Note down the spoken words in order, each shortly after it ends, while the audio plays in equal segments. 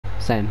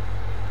Same.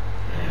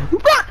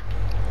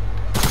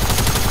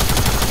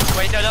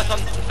 Wait, no, that's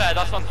unfair.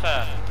 That's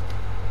unfair.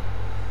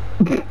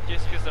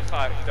 Just because the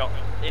fact that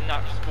in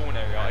that spawn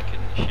area I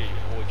couldn't shoot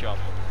or jump.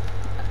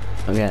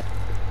 Okay.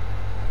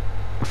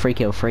 Free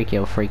kill, free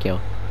kill, free kill.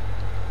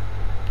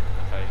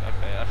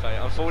 Okay,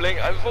 I'm falling,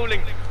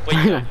 Wait,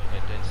 no,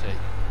 don't say.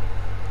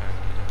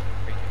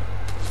 Free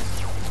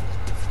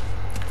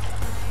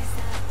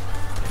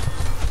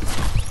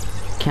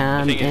kill.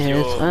 Cam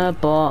is a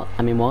bot.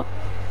 I mean, what?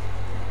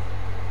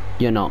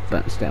 You're not,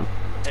 but still.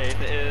 It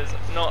is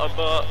not a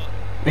bot.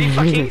 He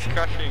fucking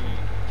crashing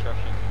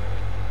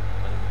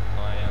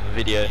my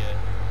video.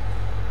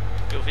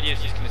 Your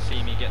video's just gonna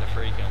see me getting a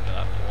free kill and be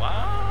like,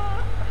 what?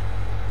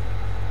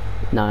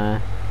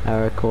 Nah, I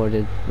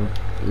recorded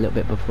a little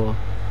bit before.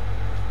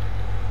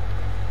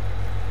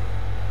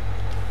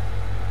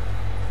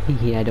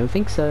 Yeah, I don't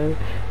think so.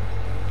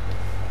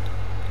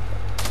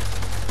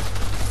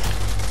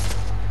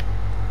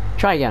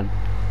 Try again.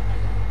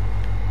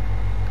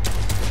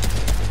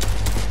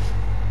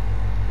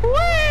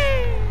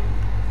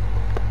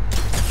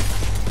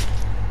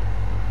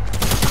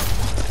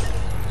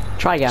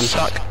 Try again.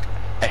 Suck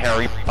a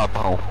hairy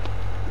butthole.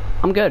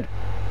 I'm good.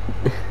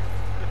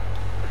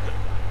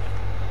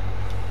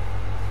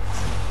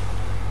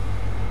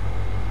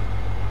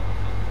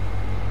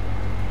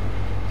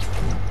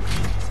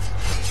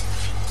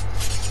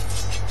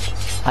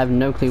 I have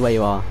no clue where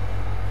you are.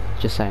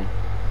 Just saying.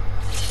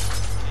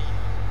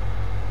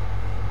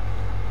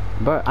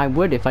 But I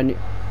would if I knew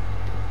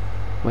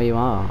where you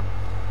are.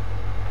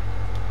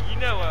 You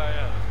know where I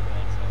am.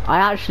 I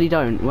actually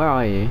don't. Where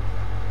are you?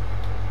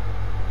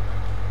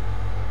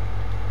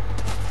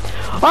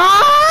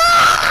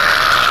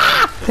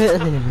 Ah! I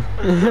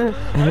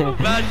feel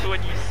bad for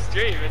when you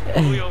stream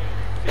and all your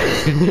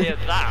viewers can hear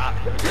that.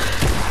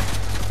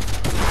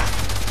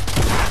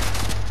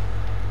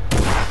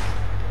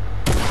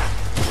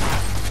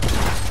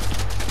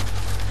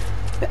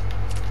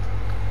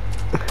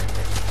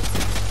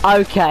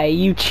 Okay,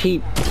 you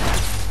cheap.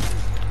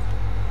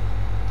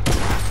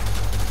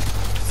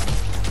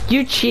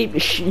 You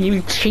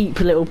cheap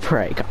little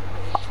prick.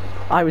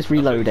 I was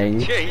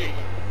reloading. Cheap.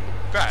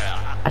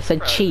 I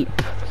said cheap.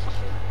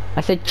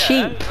 I said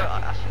cheap.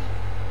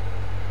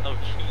 Oh,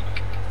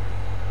 cheek.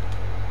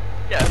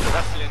 Yeah, so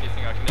that's the only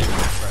thing I can name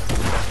for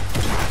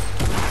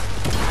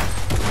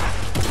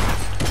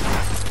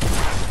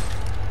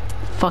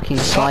Fucking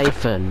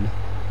siphon.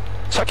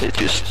 Suck it,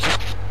 just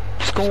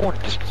go on,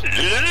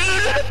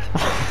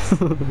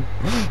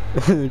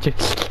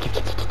 just.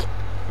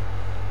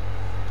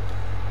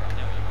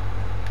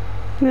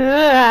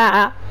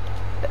 I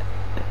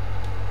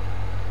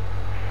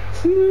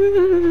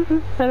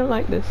don't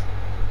like this.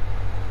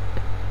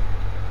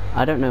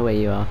 I don't know where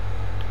you are.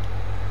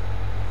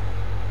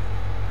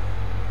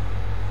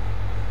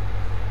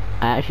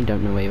 I actually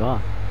don't know where you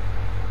are.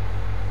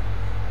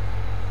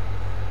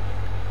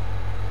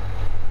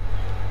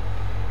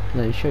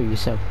 Then show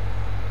yourself.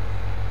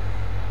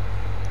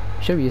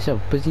 Show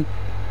yourself, pussy.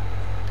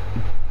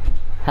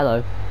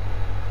 Hello.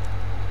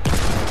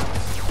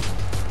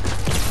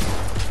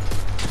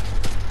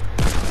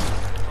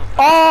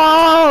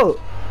 Oh!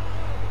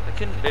 I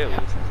couldn't build.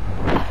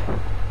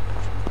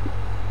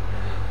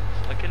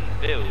 I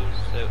couldn't build,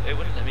 so it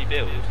wouldn't let me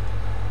build.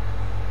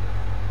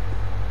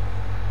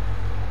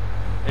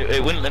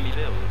 It wouldn't let me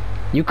build.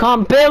 You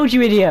can't build,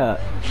 you idiot!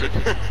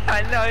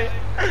 I know.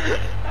 I'm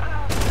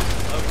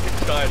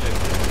silent.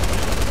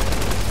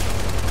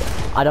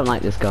 I don't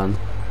like this gun.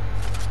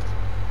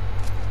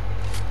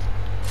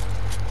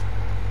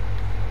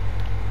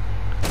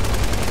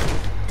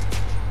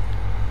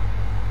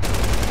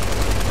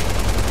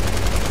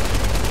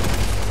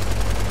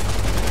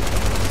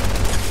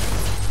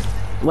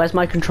 Where's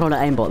my controller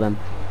aimbot then?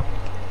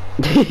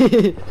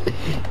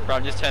 Bro,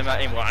 I'm just turning my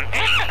aim one.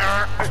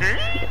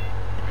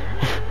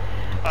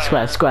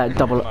 Square, square,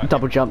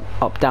 double jump,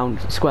 up, down,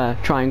 square,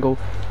 triangle,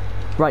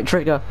 right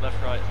trigger.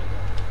 Left, right.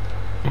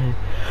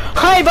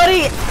 Hi,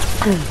 buddy!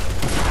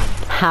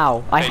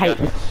 How? I There you hate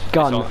go. this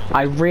gun. It's on.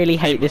 I really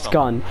hate this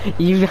gun.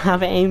 You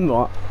have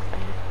aimbot.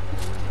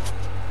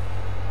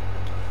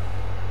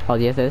 Oh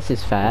yeah, this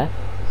is fair.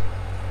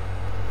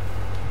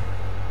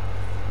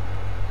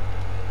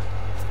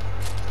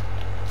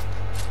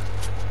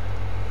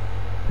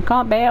 I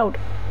can't build.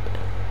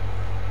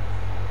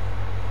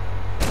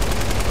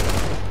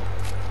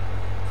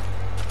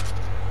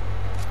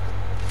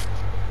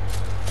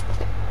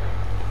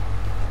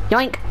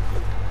 Yoink!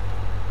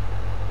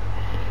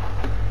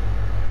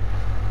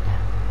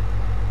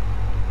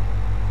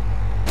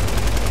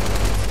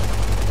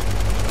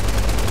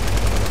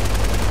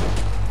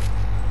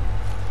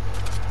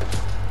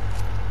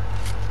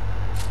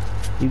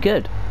 You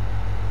good?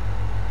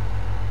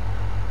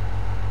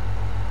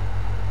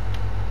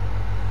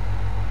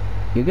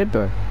 You good,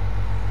 bro?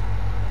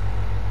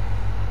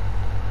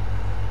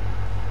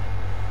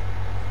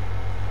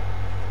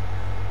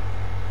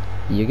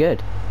 You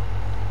good?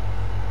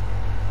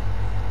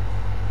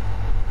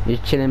 You're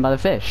chilling by the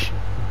fish.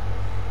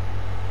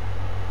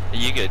 Are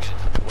you good?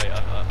 Wait,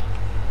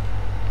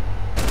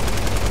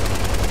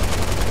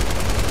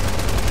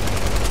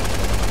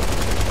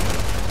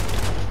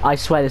 I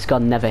swear this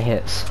gun never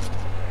hits.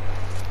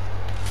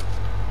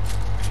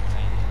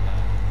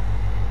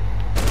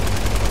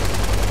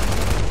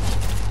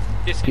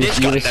 This You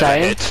gun were never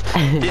saying? hits.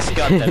 This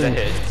gun never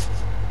hits.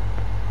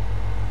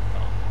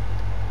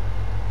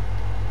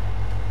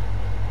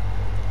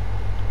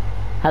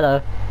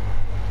 Hello.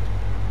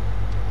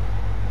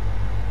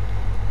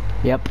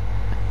 Yep.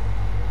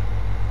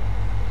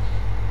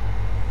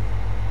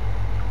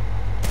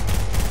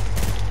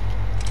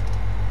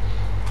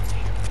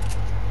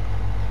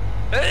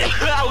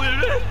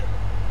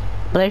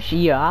 Bless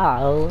you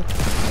all.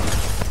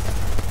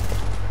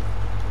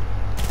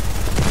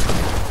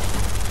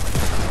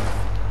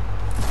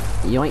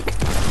 Yoink.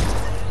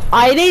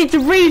 I need to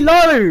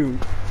reload!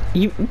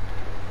 You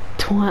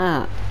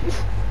twat.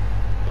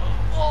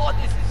 Oh,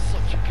 this is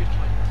such a good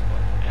one.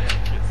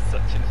 It's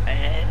such an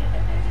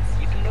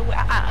ass. You don't know where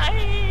I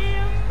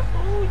am.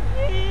 Oh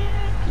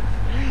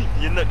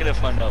yeah. You're not gonna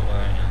find out where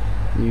I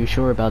am. You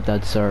sure about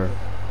that, sir?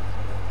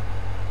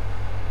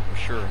 I'm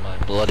sure my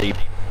bloody.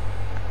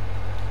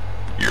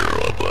 You're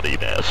a bloody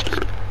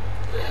bastard.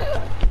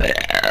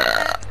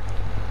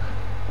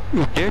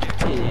 You dirty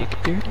pig.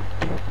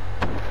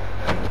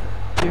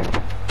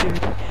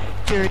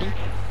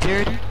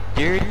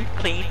 Dirty,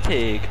 clean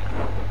pig.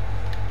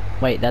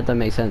 Wait, that doesn't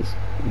make sense.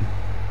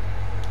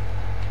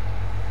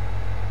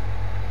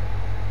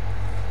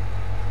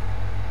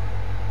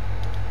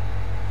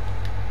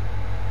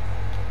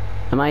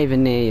 Am I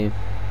even near you?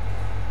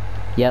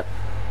 Yep.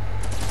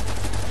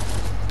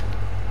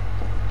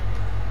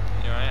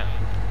 Here I am.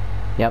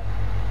 Yep.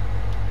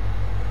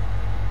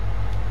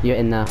 You're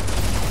in there.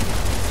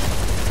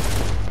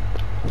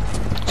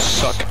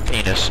 Suck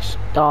penis.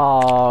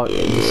 Oh,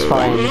 it's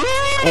fine.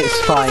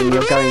 It's fine.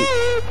 You're going.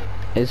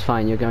 It's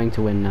fine. You're going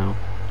to win now.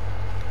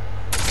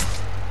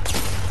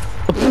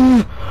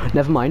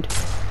 Never mind.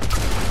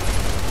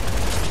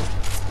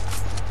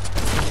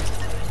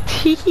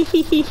 I'm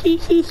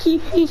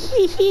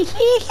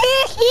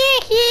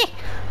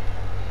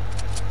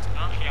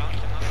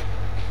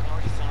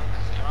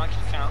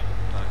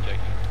joking.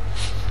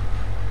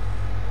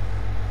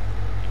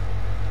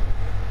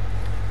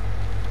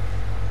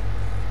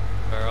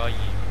 Where are you,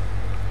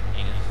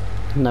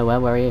 Enos? Nowhere.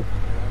 Where are you?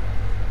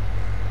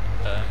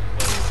 Where are you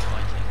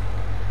fighting?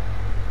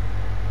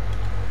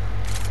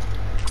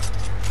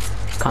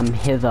 Come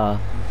hither,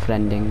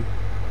 friending. Oh.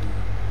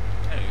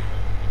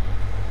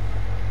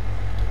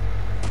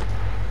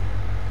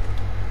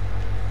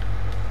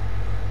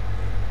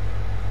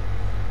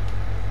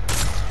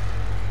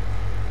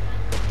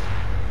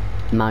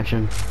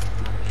 Imagine.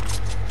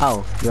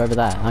 Oh, you're over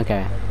there.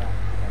 Okay.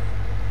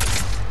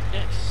 You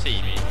don't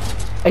see me.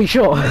 Are you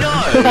sure? No!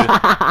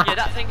 Yeah,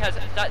 that thing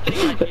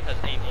actually has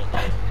aim on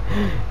it.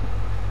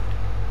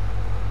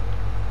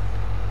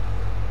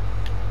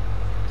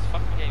 This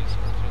fucking game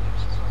spawns with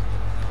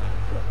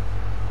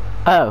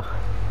Oh,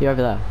 you're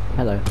over there.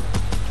 Hello.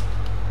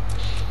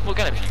 What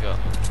gun have you got?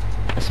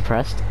 A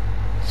suppressed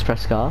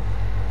scar.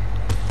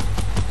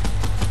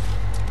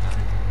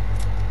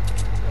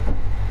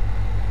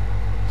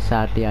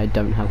 Sadly, I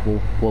don't have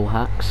wall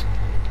hacks.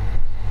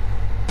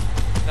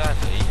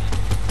 Sadly.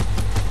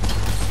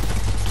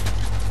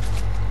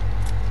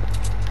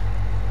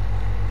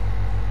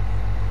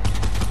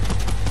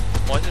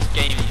 Why does this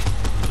game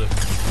look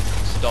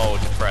style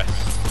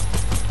depressed?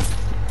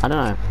 I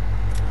don't know.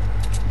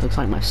 Looks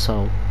like my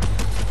soul.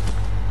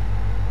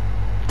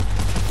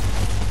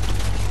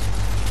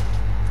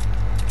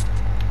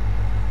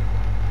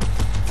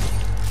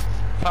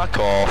 Fuck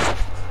off.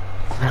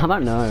 I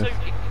don't know. So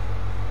shit.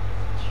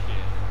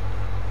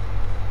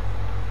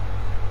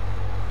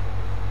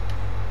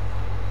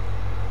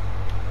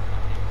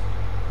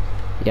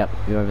 Yep,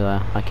 you're over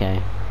there.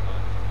 Okay.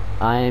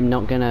 I'm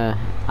not gonna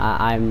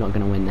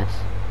win this.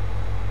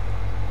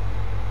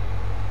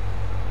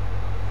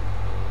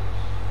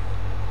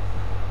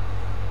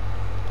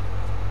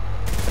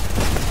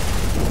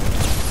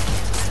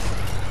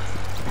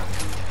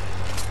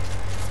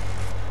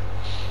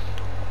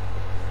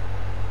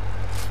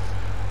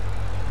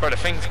 Bro, the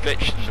thing's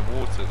glitched in the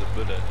water, the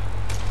bullet.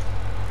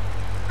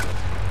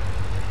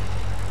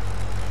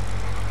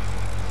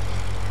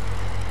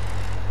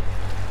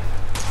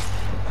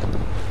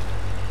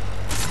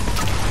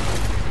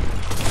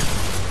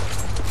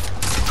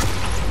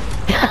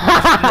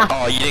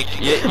 Oh, you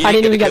didn't. I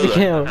didn't even get the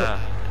kill. Ah.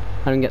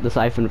 I didn't get the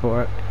siphon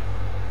for it.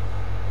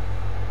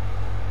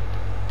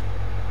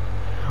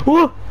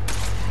 Whoa!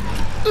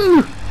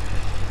 Ooh.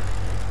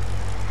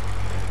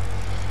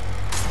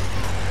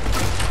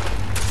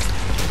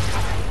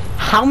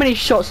 How many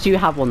shots do you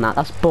have on that?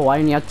 That's bull. I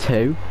only had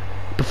 2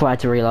 before I had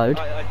to reload.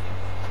 I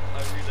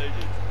reloaded.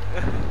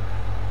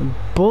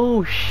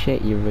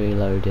 Bullshit, you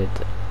reloaded.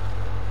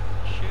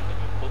 Shit,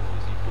 I'm a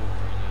ballsy ball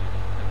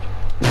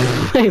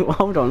reloading. Wait,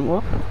 hold on,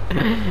 what?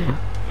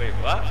 Wait,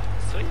 what?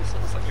 Soy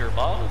sauce on your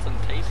balls and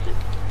taste it?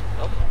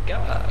 Oh my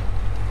god.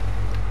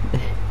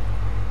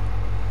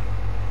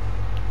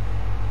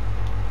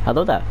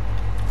 Hello there.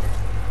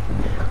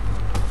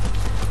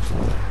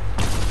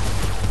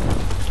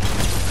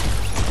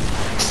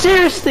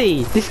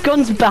 Seriously, this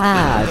gun's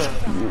bad.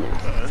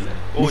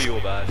 Or you're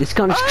bad. This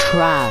gun's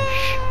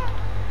trash.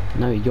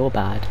 No, you're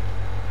bad.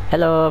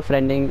 Hello,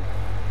 friending.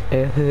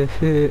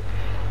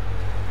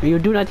 You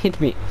do not hit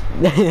me.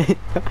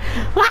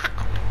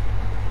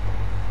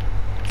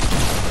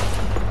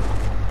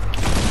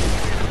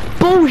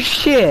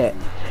 Bullshit!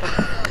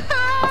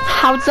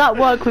 How does that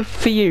work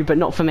for you, but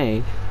not for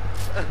me?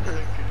 Because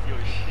you're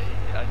shit.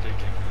 I'm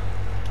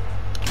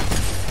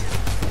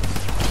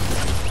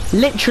joking.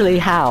 Literally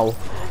how?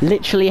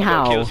 Literally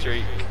how? Kill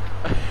streak.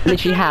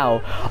 Literally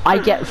how? I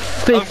get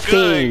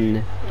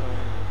 15.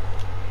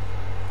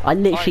 I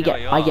literally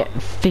I get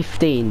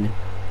 15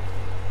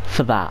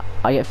 for that.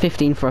 I get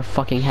 15 for a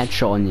fucking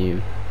headshot on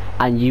you,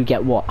 and you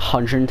get what?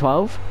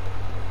 112?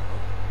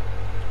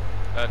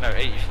 No,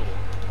 84.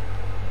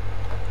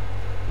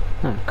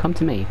 No, come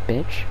to me,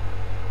 bitch.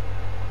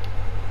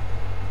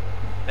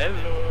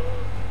 Hello.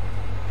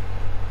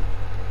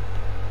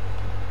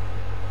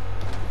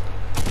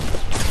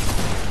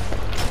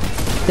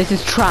 This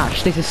is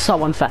trash. This is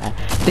so unfair.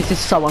 This is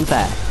so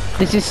unfair.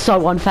 This is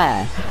so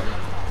unfair.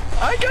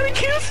 I got a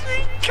kill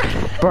streak.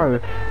 Bro,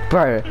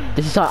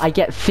 this is I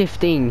get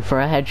 15 for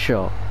a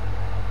headshot.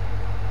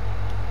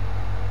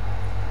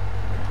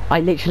 I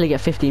literally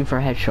get 15 for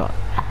a headshot,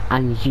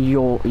 and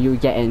you're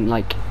getting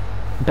like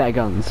better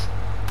guns.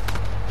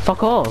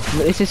 Fuck off.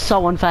 This is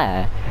so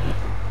unfair.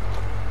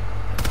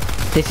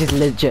 This is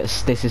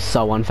legit. This is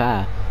so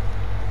unfair.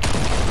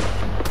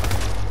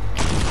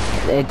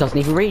 It doesn't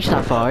even reach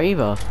that far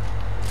either.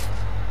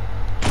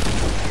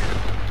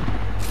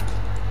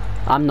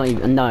 I'm not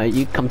even. No,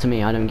 you come to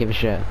me. I don't give a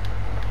shit.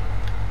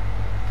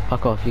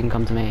 Fuck off. You can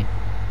come to me.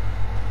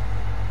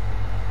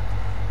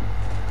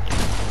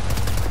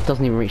 It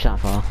doesn't even reach that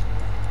far.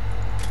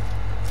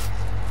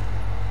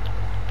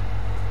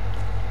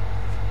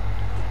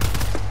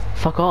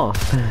 Fuck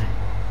off.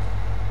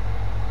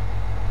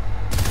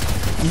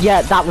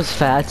 Yeah, that was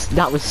fair.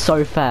 That was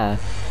so fair.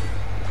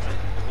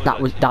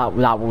 That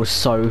was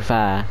so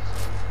fair.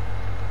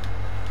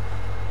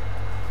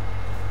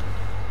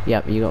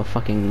 Yep, you got a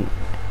fucking.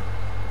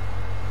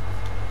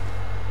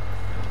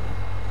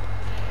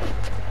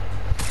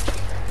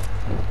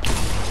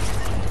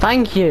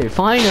 Thank you,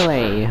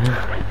 finally.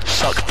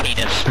 Suck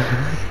penis.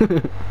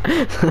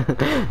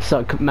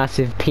 Suck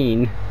massive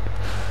peen.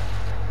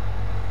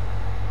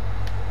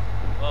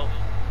 Well,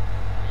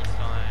 he's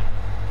fine.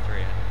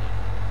 3.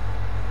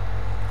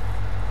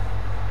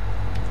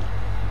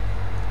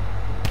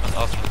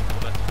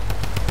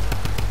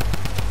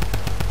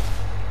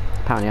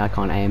 Apparently I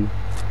can't aim.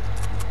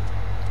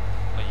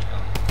 Oh, you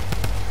can't.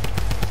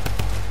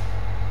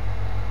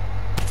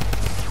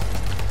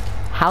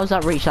 How's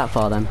that reach that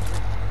far then?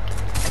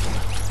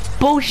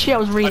 Bullshit, I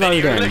was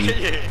reloading. Look at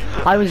you.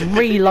 I was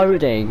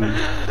reloading. Are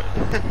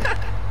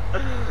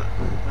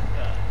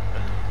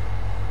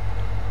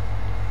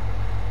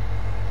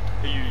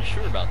you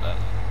sure about that?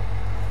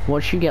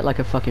 Once you get like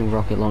a fucking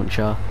rocket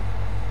launcher.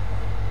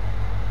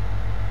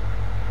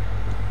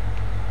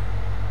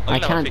 I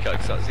can't.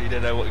 Pickaxe, so you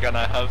don't know what gun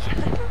I have.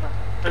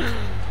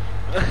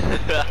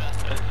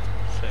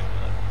 So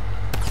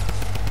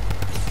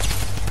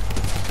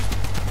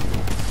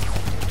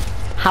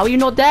How are you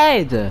not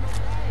dead?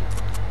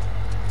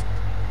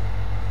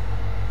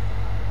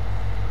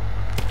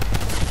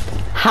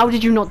 How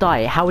did you not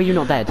die? How are you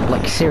not dead?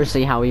 Like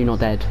seriously, how are you not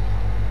dead?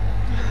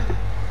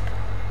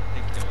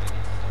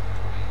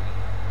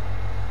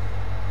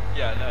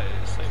 Yeah, no,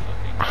 it's so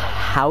fucking.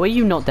 How are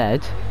you not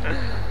dead?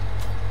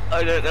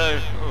 I don't know.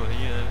 Oh,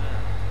 yeah.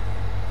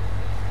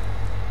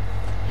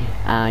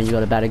 And you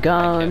got a better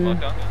gun.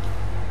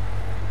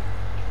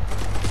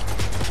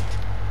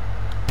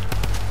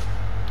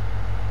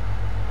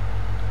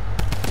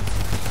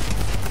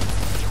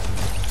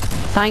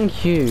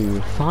 Thank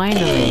you.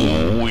 Finally.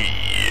 Oh yeah.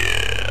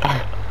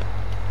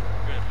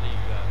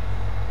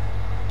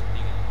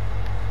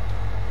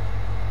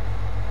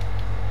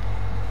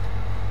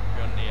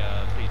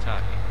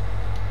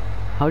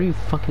 How do you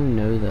fucking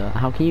know that?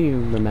 How can you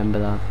remember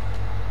that?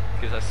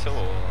 Because I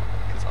saw.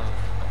 Because I'm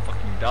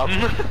fucking dumb.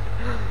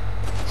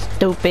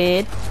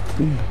 Stupid.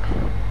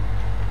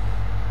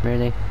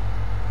 Really?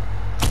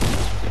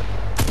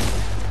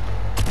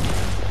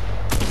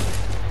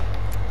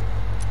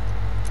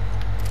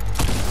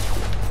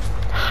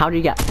 How do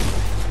you get?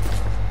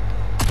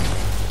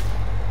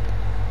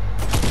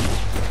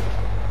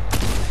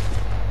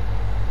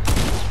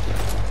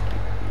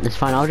 It's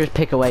fine, I'll just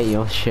pick away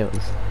your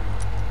shields.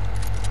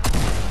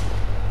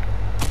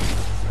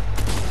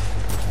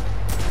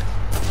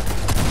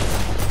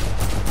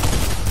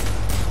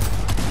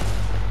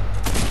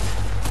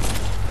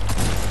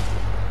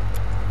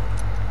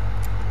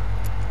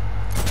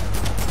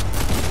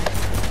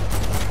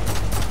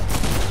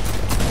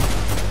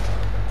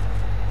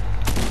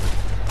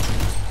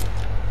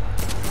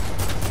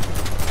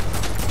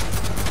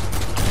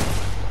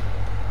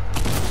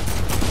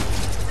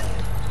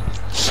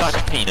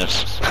 Suck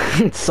penis.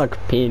 Suck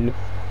pin.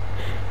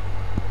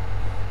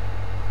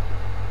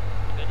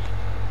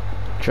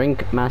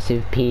 Drink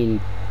massive peen.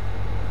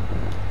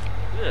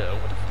 Yeah,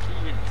 what the fuck?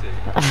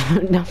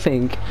 to?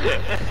 Nothing.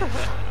 Joking.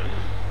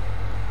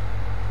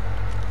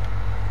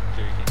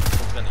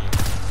 What gun are you?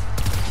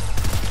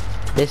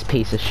 This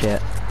piece of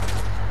shit.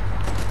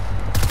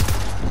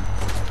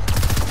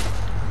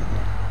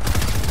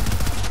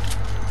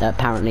 That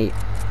apparently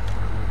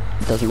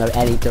doesn't know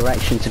any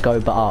direction to go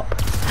but up.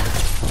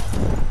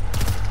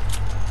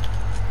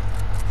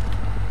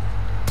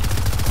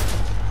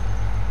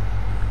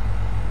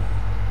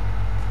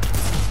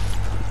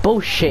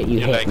 Bullshit, you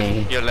hit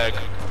me. Your leg.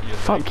 Your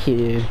Fuck leg.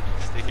 you.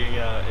 Sticking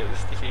out. It was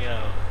sticking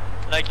out.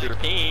 Like your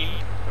peen.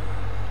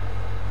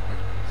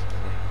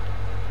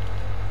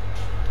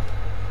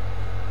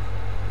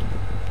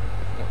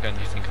 What gun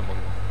do you think I'm on?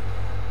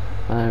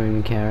 I don't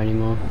even care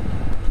anymore.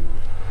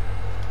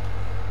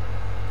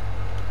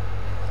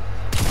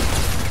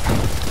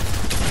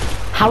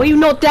 How are you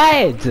not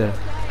dead?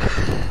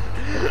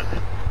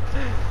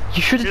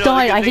 You should have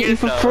died. I hit you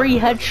for 3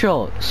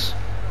 headshots.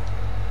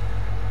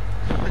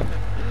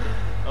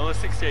 I'm on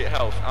 68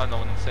 health. I'm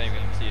on the same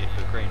gun as you,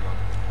 the green one.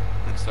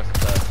 I'm stuck at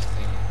that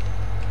thing.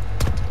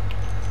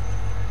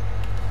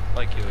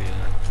 Like you,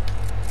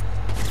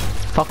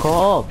 Fuck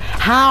off.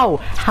 How?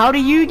 How do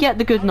you get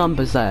the good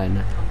numbers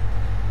then?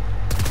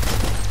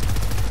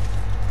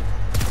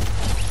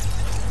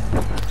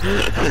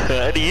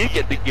 How do you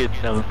get the good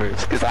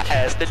numbers? Because I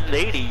asked the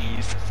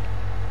ladies.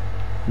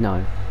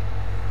 No.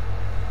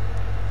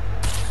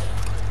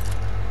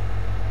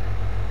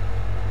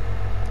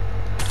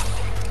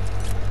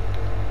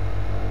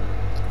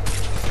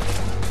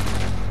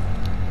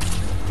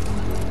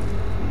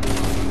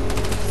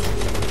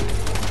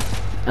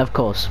 Of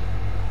course.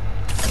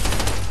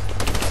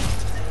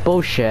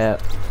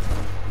 Bullshit.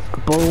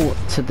 Bull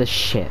to the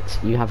shit.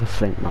 You have a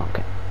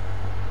flintlock.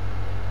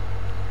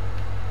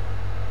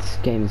 This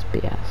game is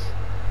BS.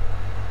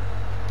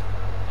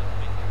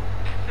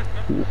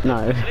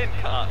 No. Flint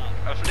cut.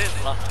 A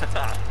flintlock.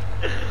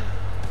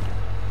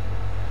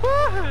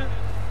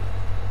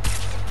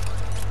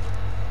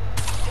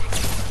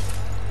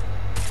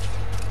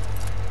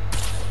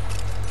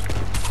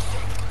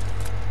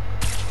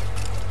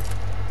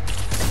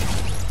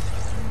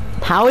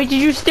 How did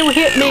you still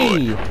hit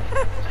me? You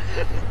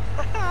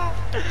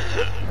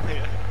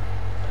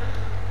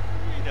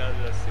know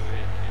that's the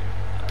way.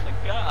 Oh my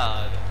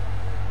god.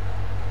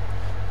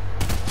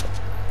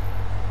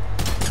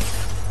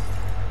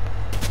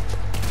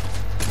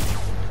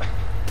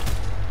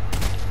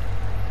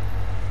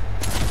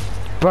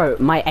 Bro,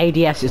 my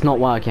ADS is not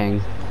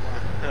working.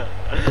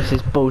 This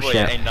is bullshit.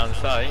 Well, yeah, ain't down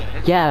sight.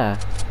 Yeah.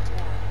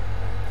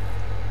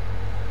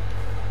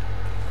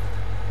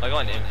 I got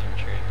an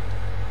infantry.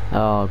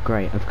 Oh,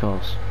 great, of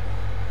course.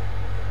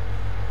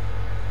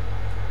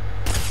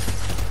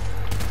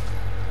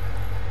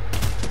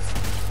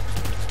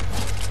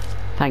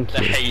 Thank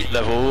The you. hate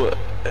level,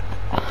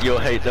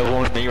 your hate level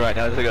on me right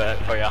now is like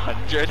probably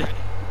 100.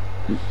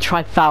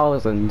 Try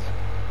 1,000.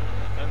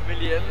 A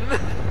million.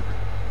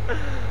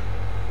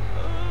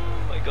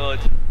 Oh my god.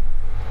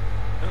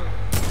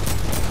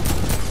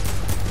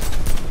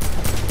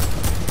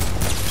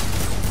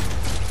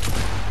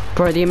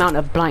 Bro, the amount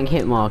of blank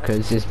hit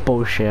markers is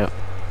bullshit.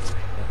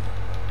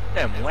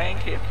 Damn wank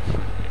him.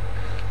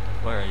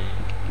 Where are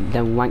you?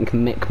 Them wank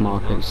mick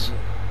markers.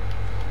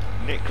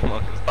 Nick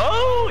Marcus.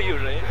 Oh, you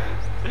racist.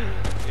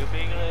 You're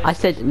being racist. I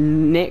said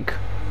Nick.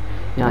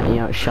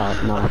 Yeah, shut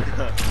up, no.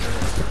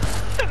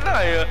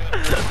 No.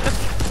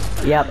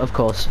 Yep, of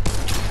course.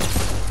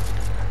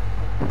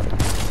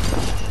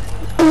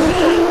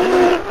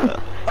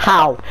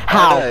 How?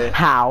 How? no.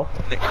 How?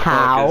 Nick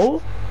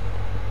How?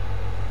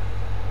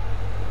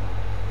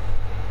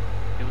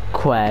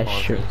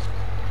 Question.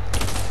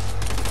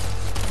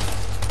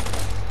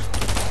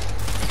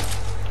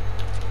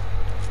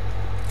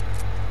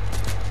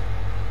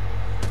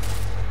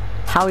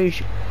 How are you?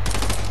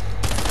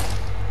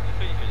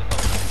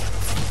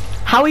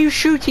 How are you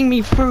shooting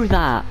me through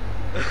that?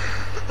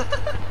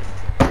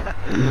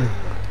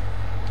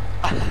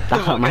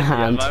 That hurt my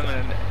hand.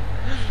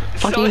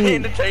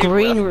 Fucking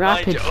green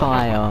rapid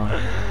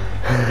fire.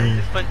 You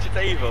just punch a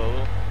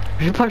table.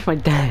 You should punch my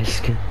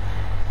desk.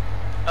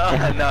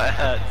 Oh no, it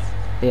hurts.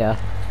 Yeah.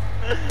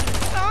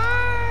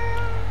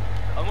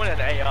 I'm on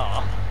an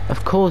AR.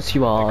 Of course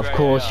you are. Of Great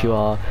course you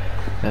AR.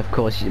 are. Of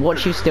course.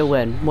 Watch you still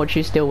win. Watch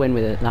you still win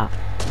with it. That.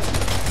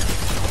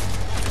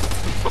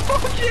 Oh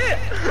shit!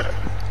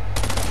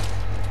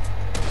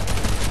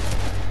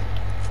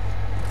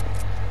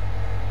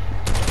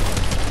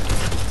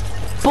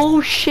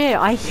 Bullshit!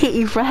 I hit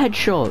you for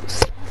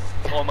headshots.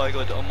 Oh my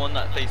god, I'm on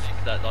that basic,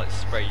 that like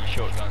spray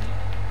shotgun.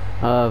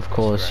 Of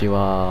course you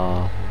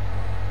are.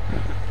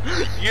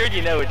 You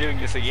already know we're doing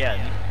this again.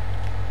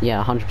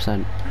 Yeah,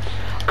 100%.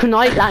 Can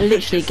I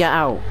literally get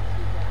out?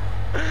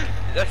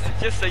 That's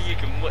just so you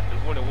can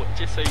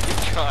just so you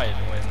can try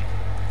and win.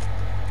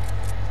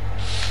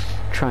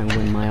 Try and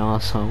win my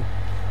arsehole.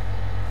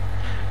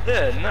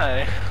 Yeah,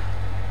 no.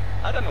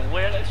 I don't know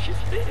where that's just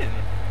been.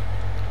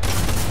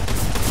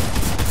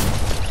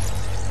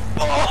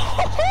 Oh!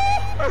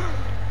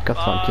 Go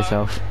fuck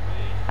yourself.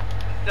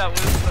 That was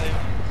so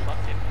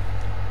fucking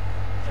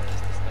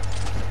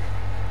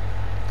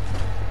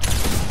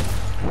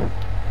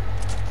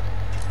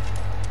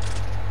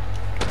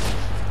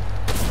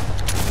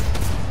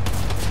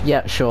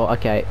Yeah, sure,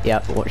 okay,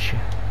 yeah, watch.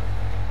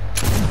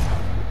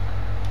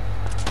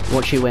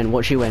 Watch you win,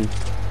 watch you win.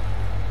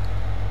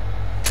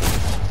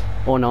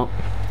 Or not.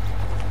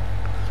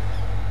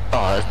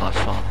 Oh, that's not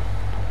fun.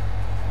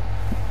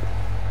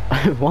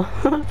 What?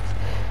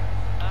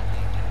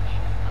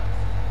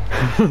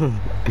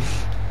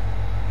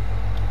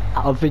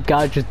 I think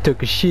I just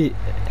took a shit.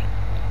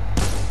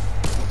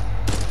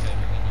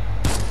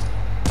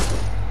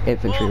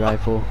 Infantry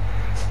rifle.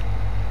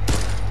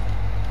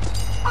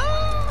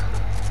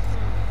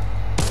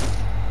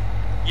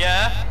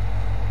 Yeah.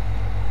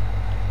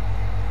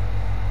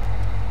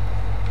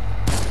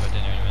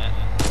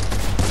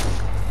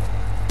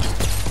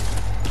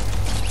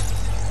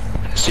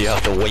 So you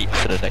have to wait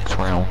for the next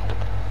round.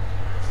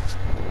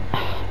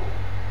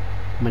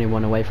 I'm only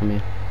one away from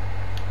you.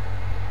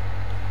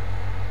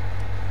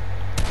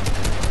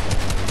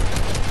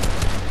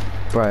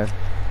 Bro.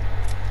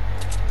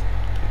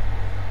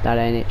 That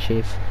ain't it,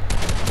 Chief.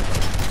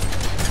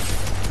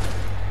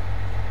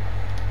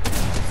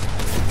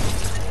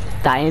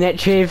 That ain't it,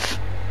 Chief.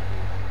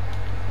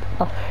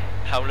 Oh.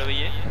 How low are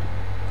you?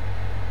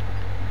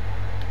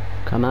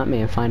 Come at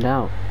me and find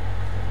out.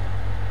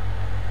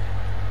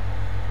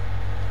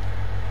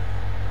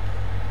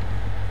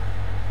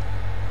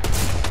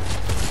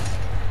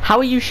 How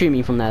are you shooting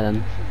me from there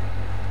then?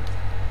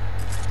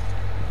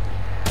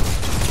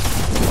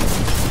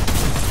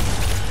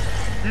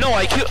 No,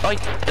 I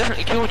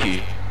definitely killed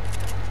you.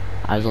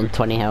 I was on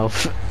 20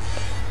 health. The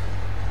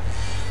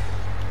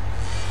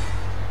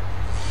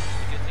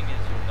good thing is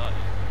you're not.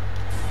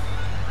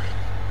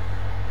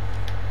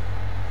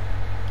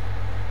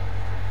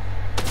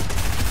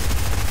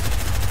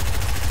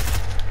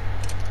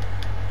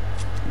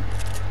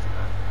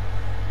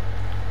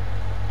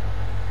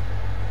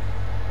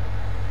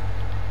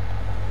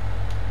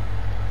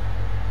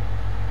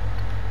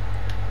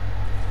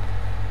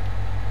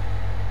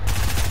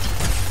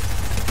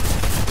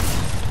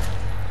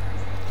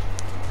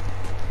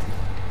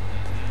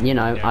 You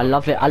know, I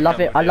love it. I love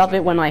it. I love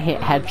it when I hit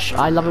head.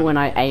 I love it when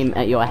I aim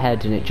at your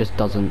head and it just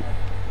doesn't.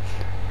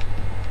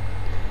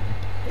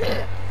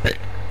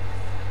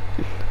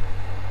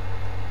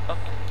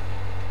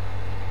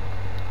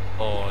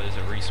 Oh, there's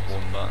a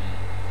respawn button.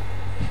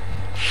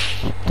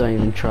 Don't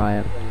even try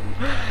it.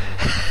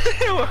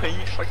 Why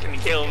you fucking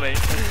kill me?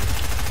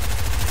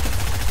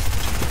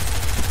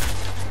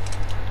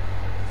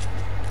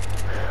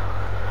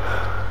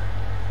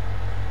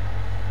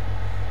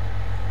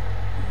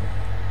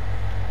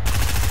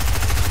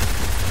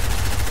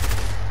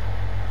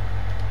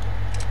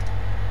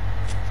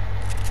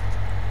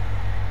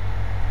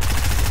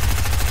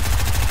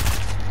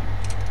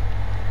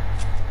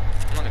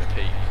 I'm not gonna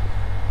peek.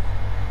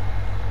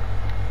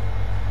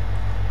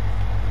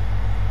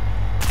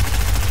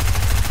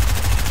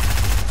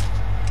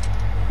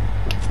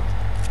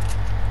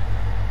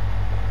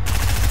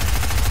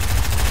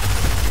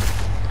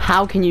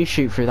 How can you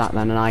shoot through that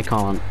then and I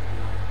can't?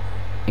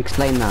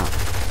 Explain that.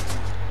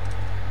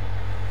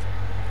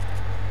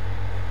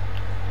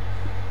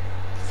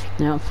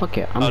 Yeah, fuck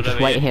it. I'm just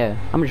wait here.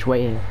 I'm just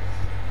wait here.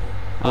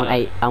 I want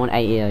 8. I want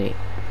 88.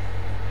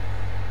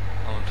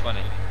 I'm on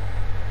 20.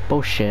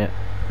 Bullshit.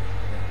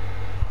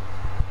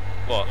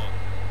 What?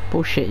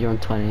 Bullshit. You're on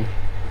 20.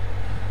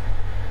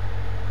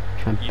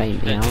 Try and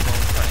bait me You out. on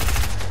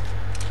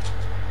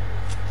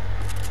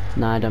 20?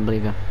 Nah, I don't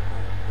believe you.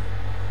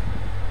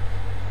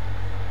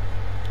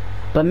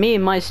 But me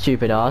and my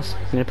stupid ass,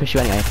 I'm gonna push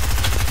you anyway.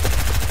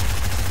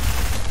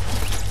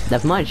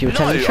 Never mind, you were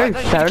telling the truth.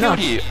 Fair enough.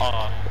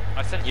 Oh,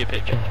 I sent you a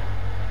picture.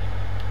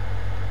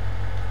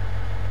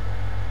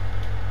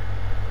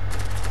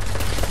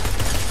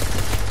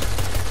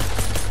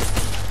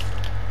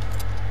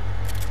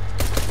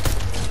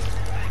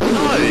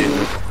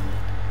 No!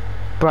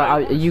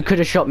 Bro, you could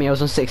have shot me. I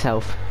was on 6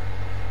 health.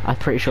 I'm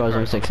pretty sure I was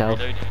on 6 health.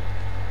 Are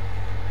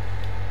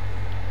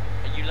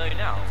you low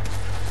now?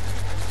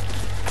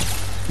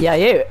 Yeah,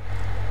 you.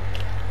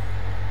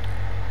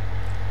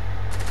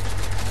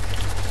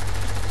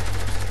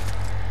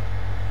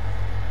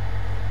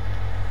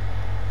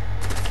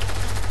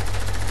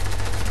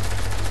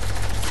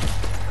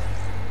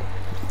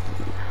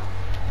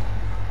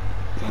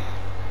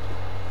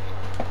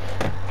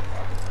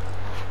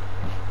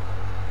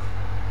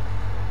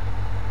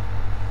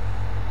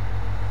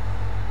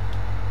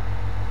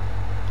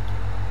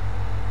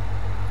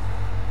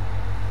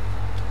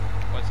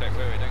 One sec,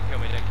 wait, don't kill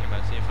me,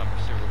 man. See if I'm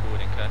still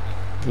recording, okay?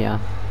 Yeah.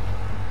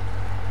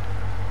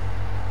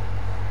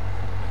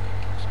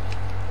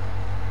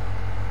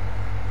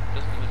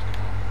 Doesn't always come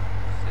on.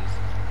 It says...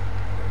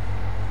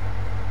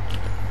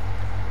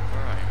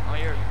 Alright, oh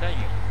you're there,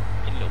 you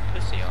little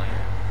pussy, are you?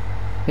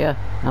 Yeah,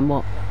 and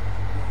what?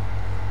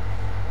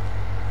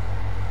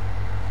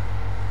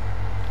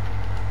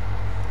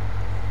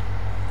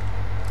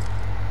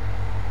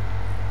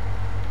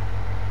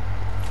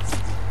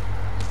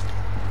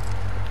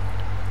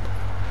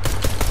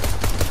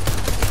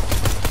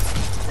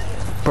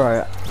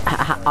 Bro,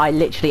 I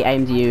literally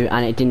aimed at you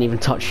and it didn't even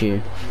touch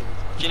you.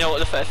 Do you know what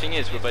the fair thing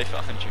is? We're both at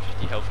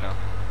 150 health now.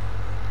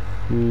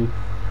 Hmm.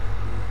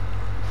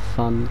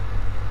 Fun.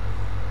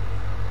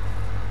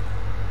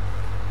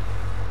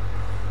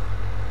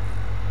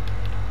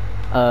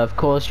 Of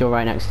course, you're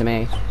right next to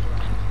me.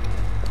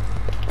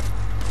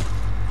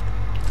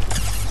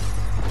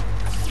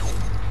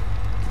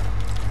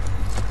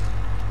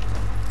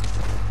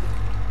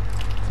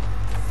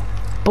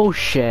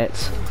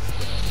 Bullshit.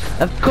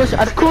 Of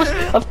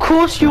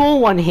course your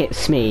one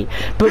hits me,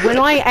 but when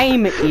I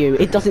aim at you,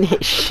 it doesn't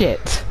hit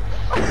shit.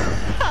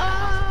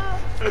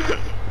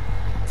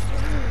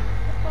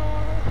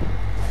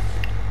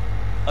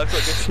 I've got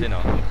this for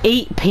dinner.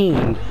 Eat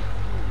peen.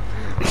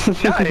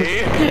 No!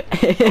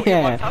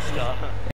 Yeah. My pasta.